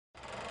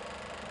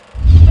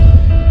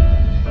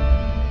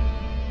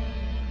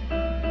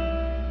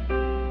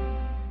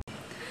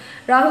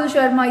Rahul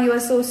Sharma, you are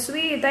so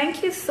sweet.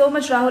 Thank you so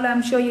much, Rahul.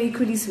 I'm sure you're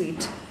equally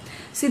sweet.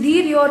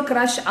 Sudheer, your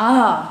crush.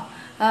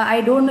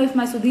 I don't know if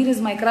my Sudheer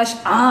is my crush.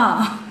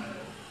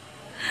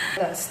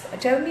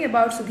 Tell me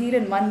about Sudheer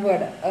in one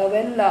word.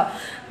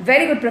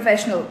 Very good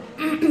professional.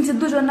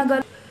 Sidhu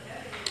Jonnagar.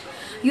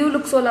 You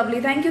look so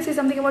lovely. Thank you. Say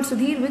something about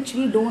Sudheer which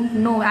we don't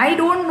know. I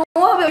don't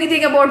know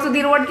anything about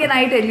Sudheer. What can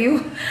I tell you?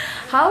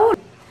 How?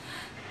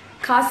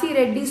 Khasi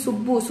Reddy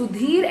Subbu,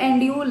 Sudheer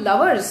and you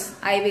lovers?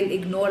 I will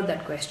ignore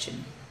that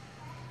question.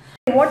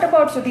 What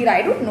about Sudheer?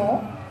 I don't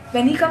know.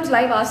 When he comes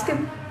live, ask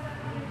him.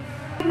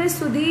 Miss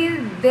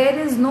Sudheer, there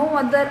is no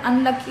other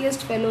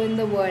unluckiest fellow in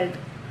the world.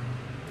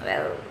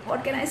 Well,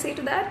 what can I say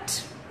to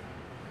that?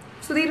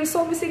 Sudheer is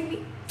so missing me.